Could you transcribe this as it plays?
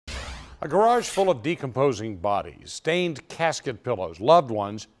A garage full of decomposing bodies, stained casket pillows, loved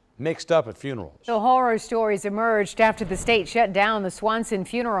ones mixed up at funerals. The horror stories emerged after the state shut down the Swanson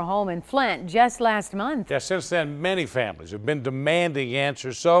Funeral Home in Flint just last month. Yeah, since then, many families have been demanding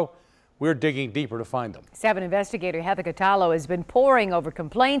answers, so we're digging deeper to find them. 7 investigator Heather Catallo has been poring over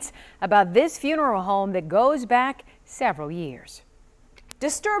complaints about this funeral home that goes back several years.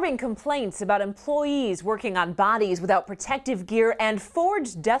 Disturbing complaints about employees working on bodies without protective gear and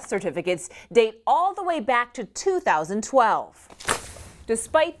forged death certificates date all the way back to 2012.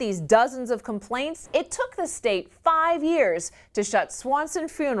 Despite these dozens of complaints, it took the state 5 years to shut Swanson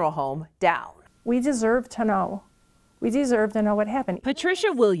Funeral Home down. We deserve to know. We deserve to know what happened.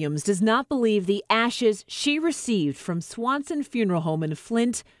 Patricia Williams does not believe the ashes she received from Swanson Funeral Home in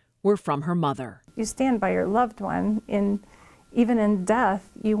Flint were from her mother. You stand by your loved one, even in death,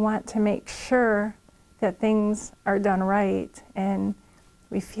 you want to make sure that things are done right, and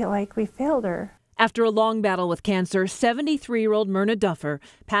we feel like we failed her. After a long battle with cancer, 73-year-old Myrna Duffer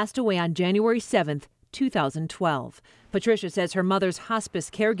passed away on January 7th, 2012. Patricia says her mother's hospice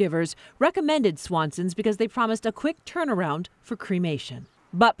caregivers recommended Swanson's because they promised a quick turnaround for cremation.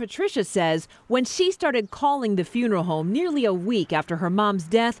 But Patricia says when she started calling the funeral home nearly a week after her mom's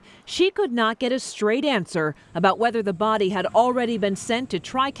death, she could not get a straight answer about whether the body had already been sent to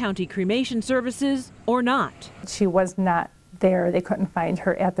Tri-County Cremation Services or not. She was not there. They couldn't find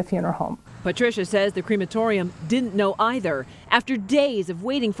her at the funeral home. Patricia says the crematorium didn't know either. After days of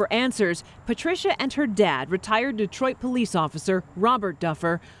waiting for answers, Patricia and her dad, retired Detroit police officer Robert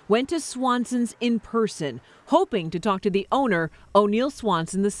Duffer, went to Swanson's in person, hoping to talk to the owner, O'Neill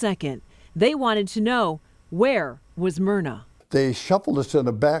Swanson II. They wanted to know, where was Myrna? They shuffled us in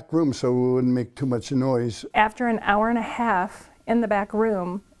the back room so we wouldn't make too much noise. After an hour and a half in the back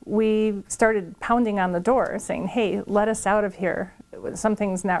room, we started pounding on the door saying, hey, let us out of here.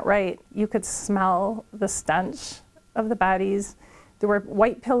 Something's not right. You could smell the stench of the bodies. There were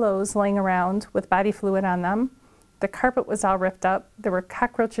white pillows laying around with body fluid on them. The carpet was all ripped up. There were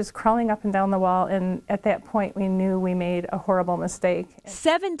cockroaches crawling up and down the wall, and at that point we knew we made a horrible mistake.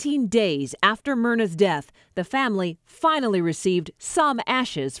 17 days after Myrna's death, the family finally received some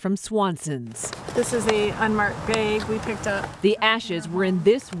ashes from Swanson's. This is a unmarked bag we picked up. The ashes were in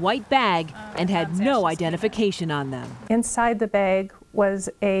this white bag and had no identification on them. Inside the bag was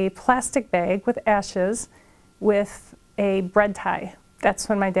a plastic bag with ashes with a bread tie. That's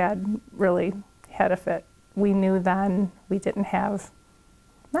when my dad really had a fit. We knew then we didn't have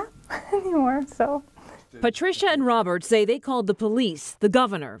that anymore, so. Patricia and Robert say they called the police, the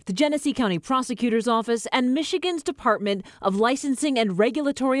governor, the Genesee County Prosecutor's Office, and Michigan's Department of Licensing and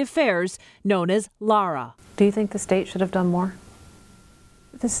Regulatory Affairs, known as LARA. Do you think the state should have done more?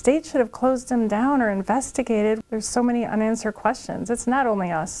 The state should have closed them down or investigated. There's so many unanswered questions. It's not only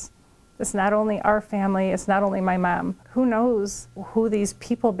us. It's not only our family. It's not only my mom. Who knows who these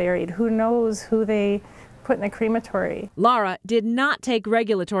people buried? Who knows who they put in the crematory? Lara did not take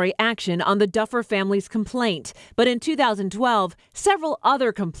regulatory action on the Duffer family's complaint, but in 2012, several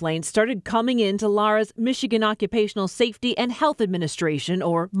other complaints started coming into Lara's Michigan Occupational Safety and Health Administration,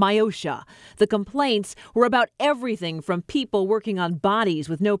 or MIOSHA. The complaints were about everything from people working on bodies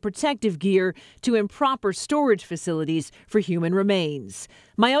with no protective gear to improper storage facilities for human remains.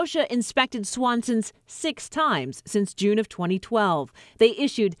 MIOSHA inspected Swanson's 6 times since June of 2012. They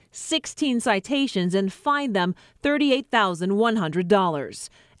issued 16 citations and fined them $38,100.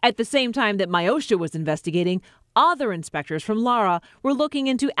 At the same time that MIOSHA was investigating, other inspectors from LARA were looking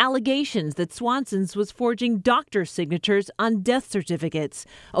into allegations that Swanson's was forging doctor's signatures on death certificates.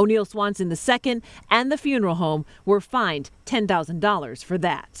 O'Neill Swanson II and the funeral home were fined $10,000 for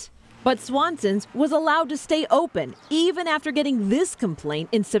that. But Swanson's was allowed to stay open even after getting this complaint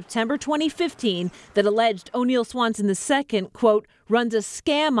in September 2015 that alleged O'Neill Swanson II, quote, runs a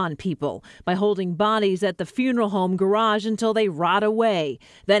scam on people by holding bodies at the funeral home garage until they rot away.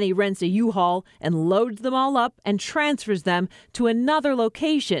 Then he rents a U-Haul and loads them all up and transfers them to another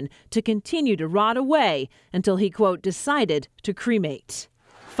location to continue to rot away until he, quote, decided to cremate.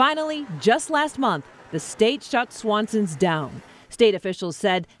 Finally, just last month, the state shut Swanson's down. State officials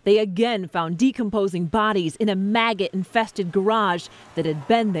said they again found decomposing bodies in a maggot-infested garage that had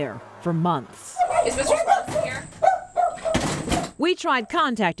been there for months. Is Mr. Swanson here? We tried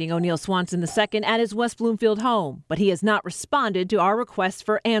contacting O'Neill Swanson II at his West Bloomfield home, but he has not responded to our requests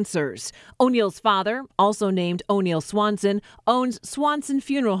for answers. O'Neill's father, also named O'Neill Swanson, owns Swanson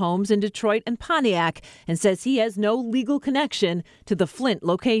Funeral Homes in Detroit and Pontiac and says he has no legal connection to the Flint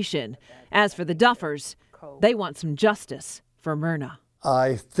location. As for the Duffers, they want some justice for Myrna.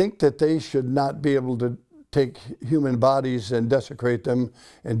 I think that they should not be able to take human bodies and desecrate them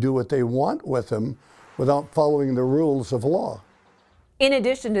and do what they want with them without following the rules of law. In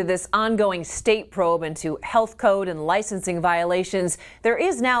addition to this ongoing state probe into health code and licensing violations, there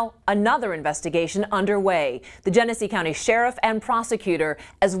is now another investigation underway. The Genesee County Sheriff and prosecutor,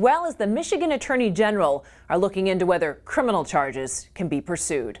 as well as the Michigan Attorney General, are looking into whether criminal charges can be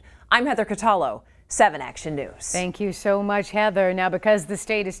pursued. I'm Heather Catallo, 7 Action News. Thank you so much, Heather. Now, because the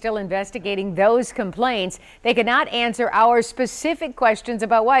state is still investigating those complaints, they cannot answer our specific questions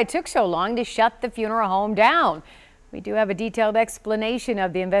about why it took so long to shut the funeral home down. We do have a detailed explanation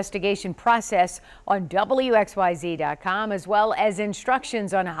of the investigation process on WXYZ.com, as well as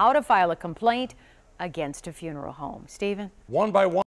instructions on how to file a complaint against a funeral home. Stephen? One by one.